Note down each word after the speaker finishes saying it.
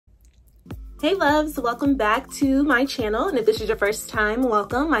Hey loves, welcome back to my channel, and if this is your first time,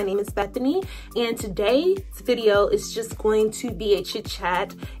 welcome. My name is Bethany, and today's video is just going to be a chit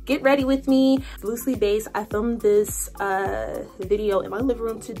chat. Get ready with me. It's loosely based. I filmed this video in my living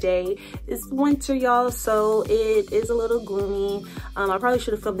room today. It's winter, y'all, so it is a little gloomy. I probably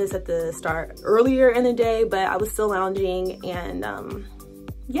should have filmed this at the start earlier in the day, but I was still lounging, and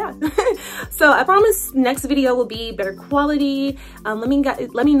yeah. So I promise next video will be better quality. Let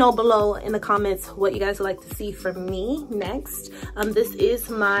me know below in the comments what you guys would like to see from me next. This is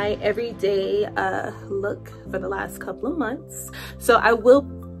my everyday look for the last couple of months, so I will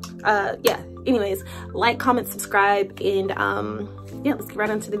yeah, anyways, like, comment, subscribe, and yeah, let's get right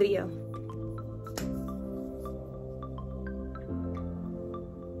into the video.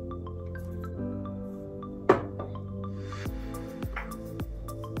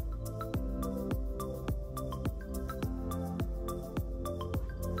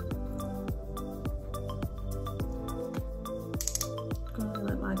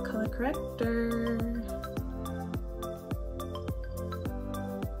 My color corrector.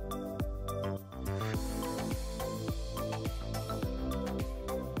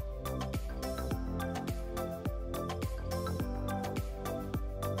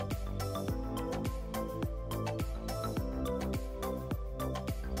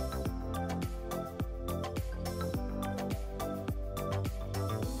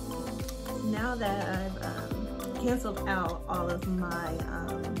 Now that I've canceled out all of my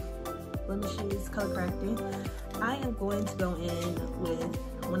blemishes, color correcting, I am going to go in with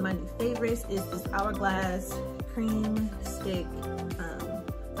one of my new favorites. Is this Hourglass Cream Stick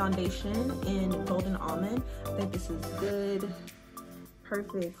foundation in Golden Almond. I think this is good,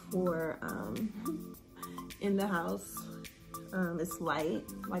 perfect for in the house. It's light,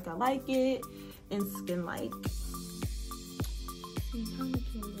 like I like it, and skin like.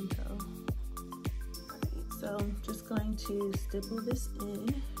 So I'm just going to stipple this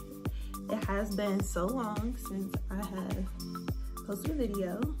in. It has been so long since I have posted a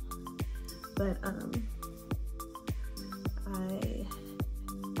video, but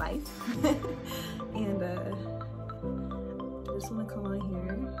life and just want to come on here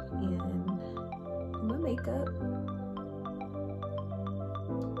and do my makeup.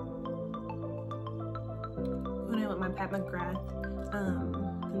 Going in with my Pat McGrath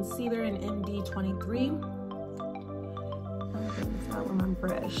concealer in MD23. Out with my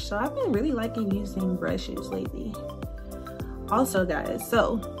brush. So I've been really liking using brushes lately. Also, guys,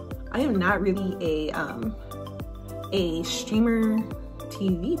 so I am not really a streamer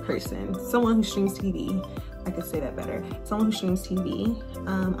TV person. Someone who streams TV, I could say that better. Someone who streams TV.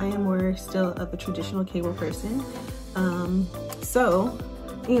 I am more still of a traditional cable person. So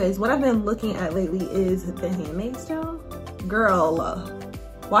anyways, what I've been looking at lately is The Handmaid's Tale. Girl,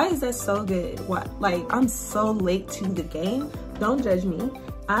 why is that so good? Why, like, I'm so late to the game. Don't judge me.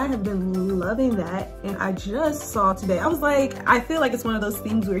 I have been loving that, and I just saw today, I was like, I feel like it's one of those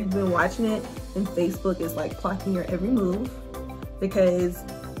things where you've been watching it and Facebook is like plotting your every move, because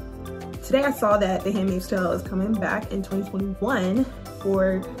today I saw that The Handmaid's Tale is coming back in 2021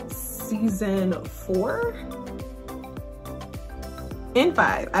 for season 4 and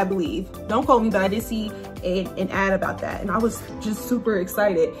 5, I believe. Don't quote me, but I did see an ad about that, and I was just super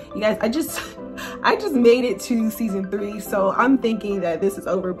excited. You guys, I just made it to season 3, so I'm thinking that this is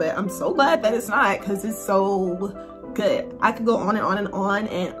over, but I'm so glad that it's not, because it's so good. I could go on and on and on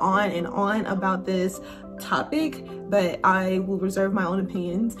and on and on about this topic, but I will reserve my own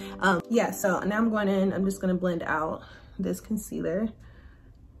opinions. Yeah, so now I'm going in, I'm just gonna blend out this concealer.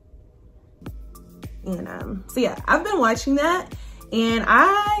 And so yeah, I've been watching that and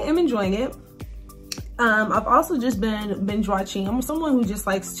I am enjoying it. I've also just been binge watching. I'm someone who just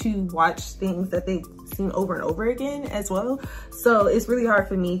likes to watch things that they've seen over and over again as well. So it's really hard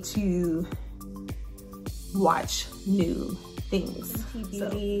for me to watch new things. Fenty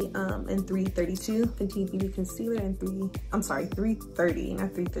Beauty in 332. Fenty Beauty Concealer in 330,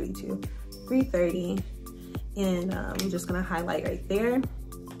 not 332. 330. And I'm just gonna highlight right there.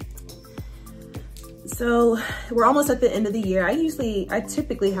 So we're almost at the end of the year. I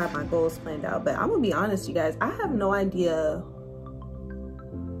typically have my goals planned out, but I'm gonna be honest, you guys, I have no idea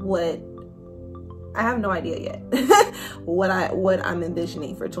yet what I'm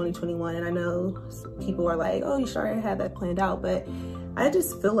envisioning for 2021. And I know people are like, oh, you should already have that planned out, but I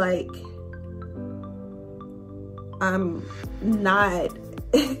just feel like I'm not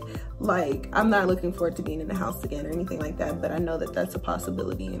like, I'm not looking forward to being in the house again or anything like that, but I know that that's a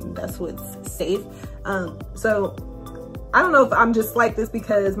possibility and that's what's safe. So I don't know if I'm just like this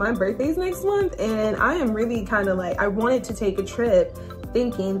because my birthday's next month and I am really kind of like, I wanted to take a trip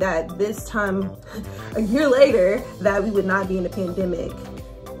thinking that this time, a year later, that we would not be in a pandemic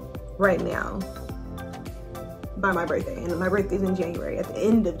right now by my birthday. And my birthday's in January, at the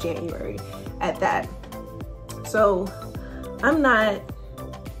end of January at that. So I'm not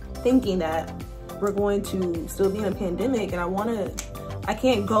thinking that we're going to still be in a pandemic, and I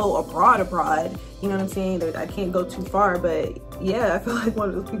can't go abroad, you know what I'm saying? That I can't go too far, but yeah, I feel like one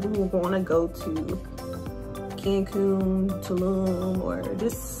of those people who want to go to Cancun, Tulum, or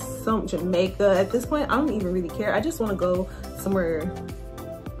just some Jamaica. At this point, I don't even really care. I just want to go somewhere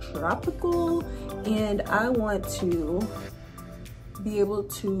tropical, and I want to be able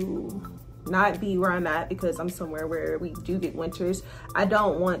to not be where I'm at because I'm somewhere where we do get winters. I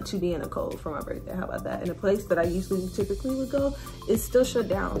don't want to be in a cold for my birthday. How about that? And the place that I typically would go is still shut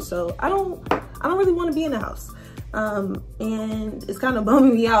down. So I don't really want to be in the house. And it's kind of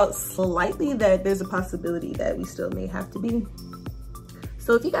bumming me out slightly that there's a possibility that we still may have to be.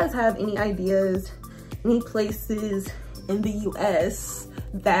 So if you guys have any ideas, any places in the US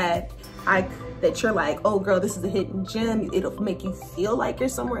that you're like, oh girl, this is a hidden gem, it'll make you feel like you're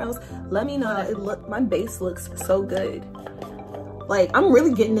somewhere else, let me know. My base looks so good. Like, I'm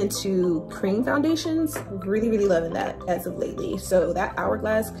really getting into cream foundations, really loving that as of lately. So that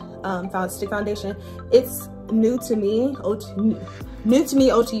Hourglass stick foundation, it's new to me, old to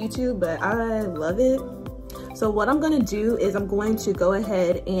YouTube, but I love it. So what I'm gonna do is I'm going to go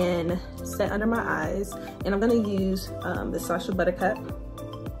ahead and set under my eyes, and I'm gonna use the Sacha Buttercup.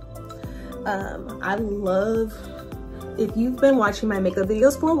 I love, if you've been watching my makeup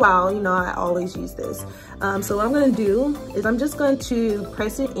videos for a while, you know I always use this. So what I'm gonna do is I'm just going to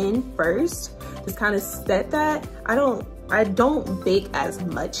press it in first, just kind of set that. I don't bake as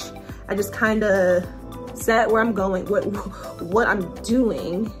much. I just kind of set where I'm going, what I'm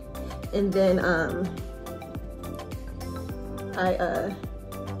doing, and then I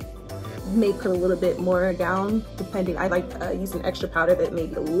may put a little bit more down, depending. I like using extra powder that may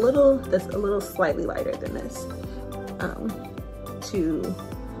be that's a little slightly lighter than this, to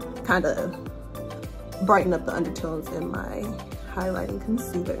kind of brighten up the undertones in my highlighting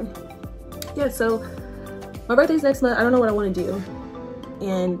concealer. Yeah, so my birthday's next month. I don't know what I want to do,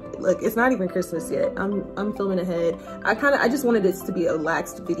 and look, it's not even Christmas yet. I'm filming ahead. I just wanted this to be a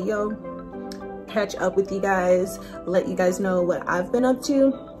relaxed video, catch up with you guys, let you guys know what I've been up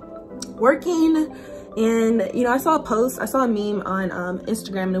to, working. And you know, I saw a meme on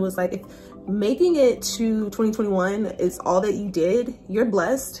Instagram, and it was like, if making it to 2021 is all that you did, you're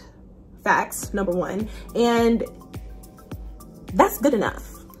blessed. Facts, number one. And that's good enough.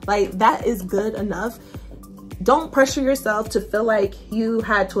 Like, that is good enough. Don't pressure yourself to feel like you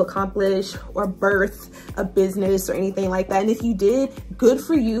had to accomplish or birth a business or anything like that. And if you did, good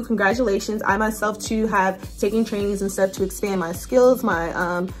for you, congratulations. I myself too have taken trainings and stuff to expand my skills, my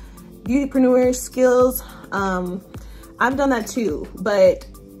beautypreneur skills. I've done that too. But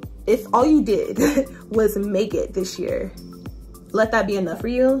if all you did was make it this year, let that be enough for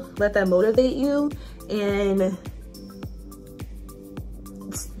you. Let that motivate you, and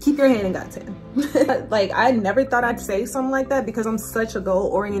keep your hand in God's hand. Like, I never thought I'd say something like that because I'm such a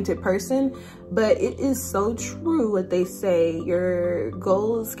goal-oriented person, but it is so true what they say. Your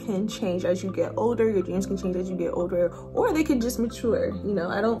goals can change as you get older, your dreams can change as you get older, or they can just mature. You know,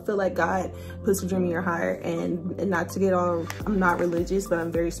 I don't feel like God puts a dream in your heart, and not to get all, I'm not religious, but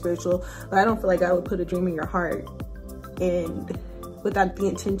I'm very spiritual, but I don't feel like God would put a dream in your heart and without the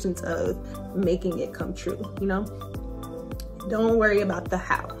intentions of making it come true, you know? Don't worry about the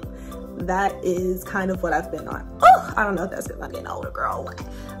how. That is kind of what I've been on. Oh, I don't know if that's because I'm getting older, girl.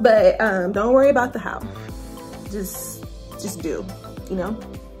 But don't worry about the how. Just do, you know?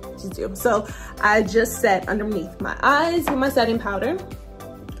 Just do. So I just set underneath my eyes with my setting powder.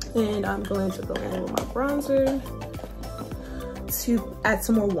 And I'm going to go in with my bronzer to add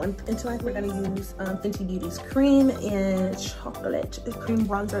some more warmth into it. We're gonna use Fenty Beauty's cream and chocolate, cream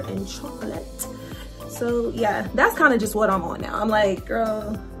bronzer and chocolate. So yeah, that's kind of just what I'm on now. I'm like,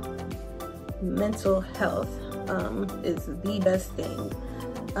 girl, mental health is the best thing.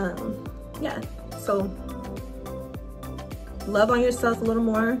 Yeah, so love on yourself a little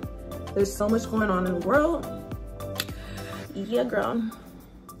more. There's so much going on in the world. Yeah, girl.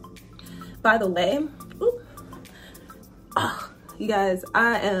 By the way, you guys,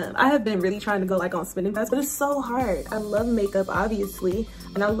 I have been really trying to go like on spending fast, but it's so hard. I love makeup, obviously,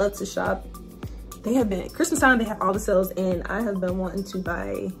 and I love to shop. They have been, Christmas time, they have all the sales, and I have been wanting to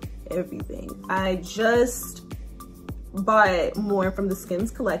buy everything. I just bought more from the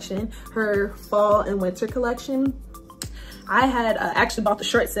Skims collection, her fall and winter collection. I had actually bought the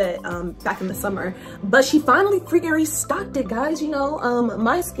short set back in the summer, but she finally freaking restocked it, guys. You know,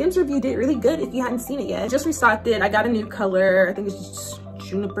 my Skims review did really good if you hadn't seen it yet. Just restocked it. I got a new color. I think it's just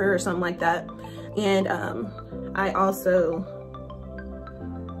juniper or something like that. And I also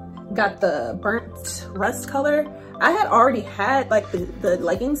got the burnt rust color. I had already had like the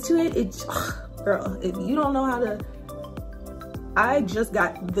leggings to it. It, girl, if you don't know how to, I just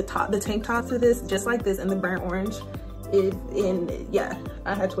got the tank top for this, just like this, in the burnt orange. Yeah,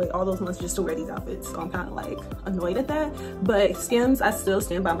 I had to wait all those months just to wear these outfits, so I'm kind of like annoyed at that. But Skims, I still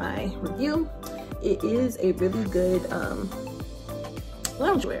stand by my review. It is a really good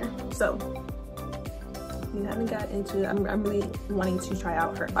loungewear. So if you haven't got into it, I'm really wanting to try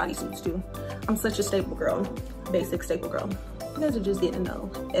out her bodysuits too. I'm such a staple girl, basic staple girl. You guys are just getting to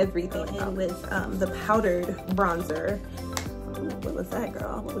know everything. And with the powdered bronzer, what was that,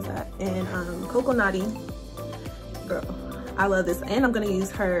 girl? What was that? And Coco Naughty. Girl, I love this. And I'm gonna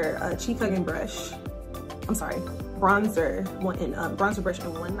use her cheek hugging brush. I'm sorry, bronzer bronzer brush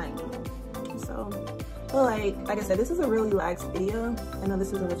in 190. So, but like I said, this is a really lax video. I know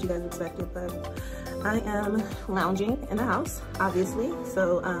this isn't what you guys expected, but I am lounging in the house, obviously.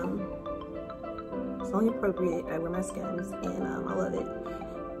 So it's only appropriate I wear my Skims, and I love it.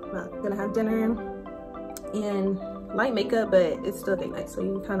 I'm gonna have dinner and light makeup, but it's still date night, so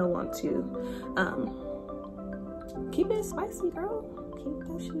you kind of want to keep it spicy, girl. Keep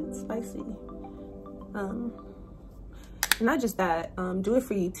that shit spicy. And not just that, do it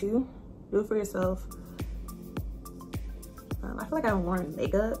for you too. Do it for yourself. I feel like I haven't worn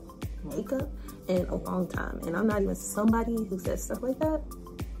makeup in a long time, and I'm not even somebody who says stuff like that.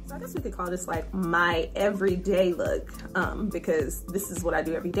 So I guess we could call this like my everyday look, because this is what I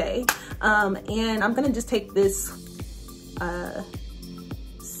do every day. And I'm gonna just take this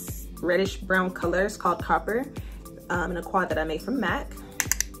reddish brown color. It's called Copper, in a quad that I made from MAC.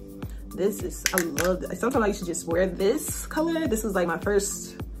 This is, I love this. Sometimes I used to just wear this color. This is like my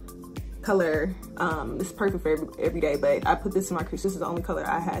first color. This is perfect for every day, but I put this in my crease. This is the only color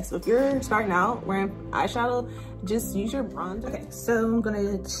I had. So if you're starting out wearing eyeshadow, just use your bronze. Okay, so I'm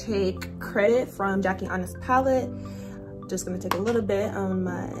gonna take Credit from Jackie Aina's palette. Just gonna take a little bit on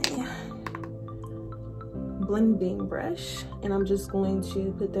my blending brush, and I'm just going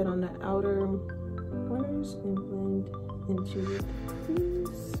to put that on the outer corners and blend into the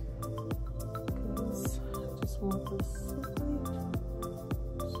crease. Because I just want this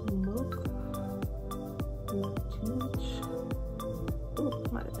smoke, not too much. Oh,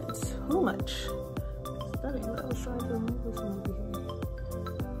 might have been too much. That ain't what I was trying to remove this one over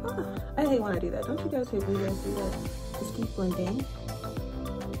here. I hate when I do that. Don't you guys hate when you guys do that? Just keep blending.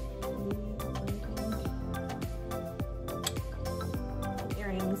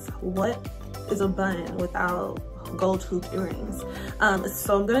 Earrings. What is a bun without gold hoop earrings?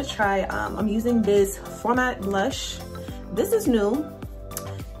 So I'm gonna try, I'm using this Format blush. This is new.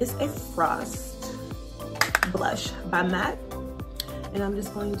 It's a Frost blush by MAC. And I'm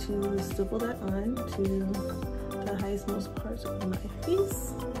just going to stipple that on to the highest, most parts of my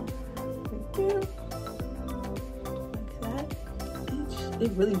face. Right there. Like that.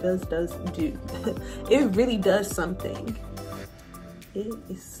 It really does do. It really does something. It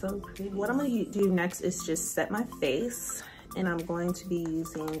is so pretty. What I'm gonna do next is just set my face. And I'm going to be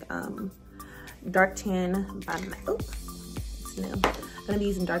using Dark Tan by MAC. Oh, it's new. I'm gonna be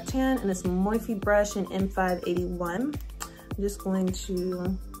using Dark Tan and this Morphe brush in M581. I'm just going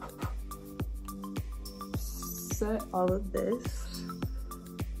to set all of this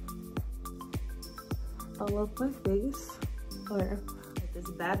all over my face. Or with this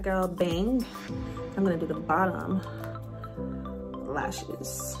Bad Girl Bang, I'm gonna do the bottom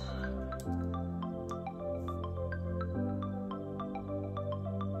lashes.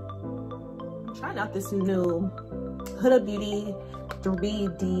 I'm trying out this new Huda Beauty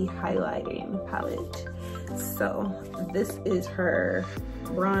 3D highlighting palette. So this is her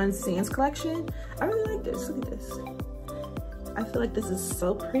Bronze Sands collection. I really like this. Look at this. I feel like this is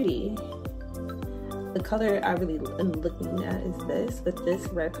so pretty. The color I really am looking at is this, but this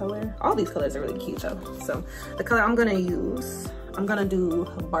red color, all these colors are really cute though. So the color I'm gonna use, I'm gonna do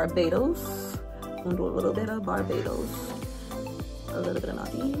Barbados. I'm gonna do a little bit of Barbados, a little bit of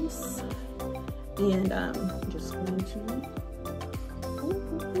Maldives, and I'm just going to,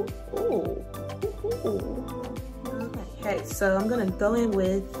 okay, so I'm gonna go in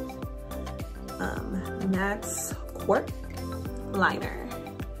with MAC's Quark liner.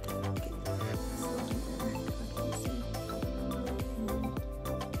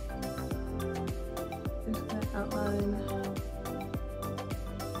 Just gonna outline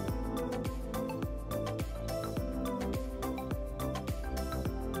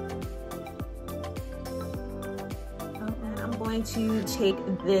going to take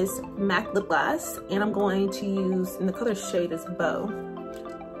this MAC lip gloss and I'm going to use, and the color shade is Bow.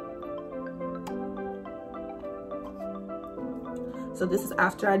 So this is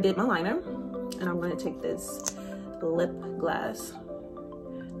after I did my liner, and I'm going to take this lip gloss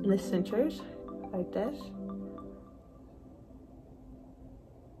in the centers like this.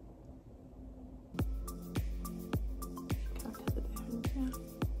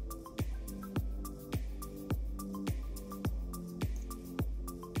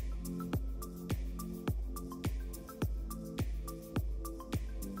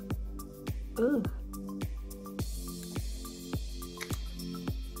 Ooh.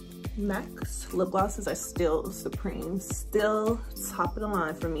 MAC's lip glosses are still supreme, still top of the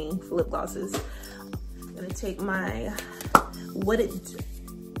line for me for lip glosses. I'm gonna take my What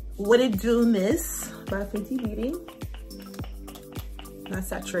It Do Miss by Fenty Beauty. Not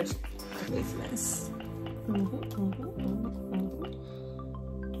saturate face mist.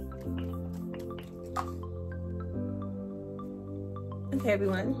 Okay,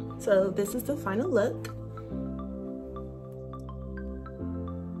 everyone, so this is the final look.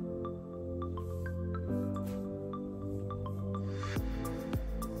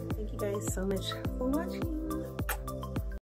 Thank you guys so much for watching.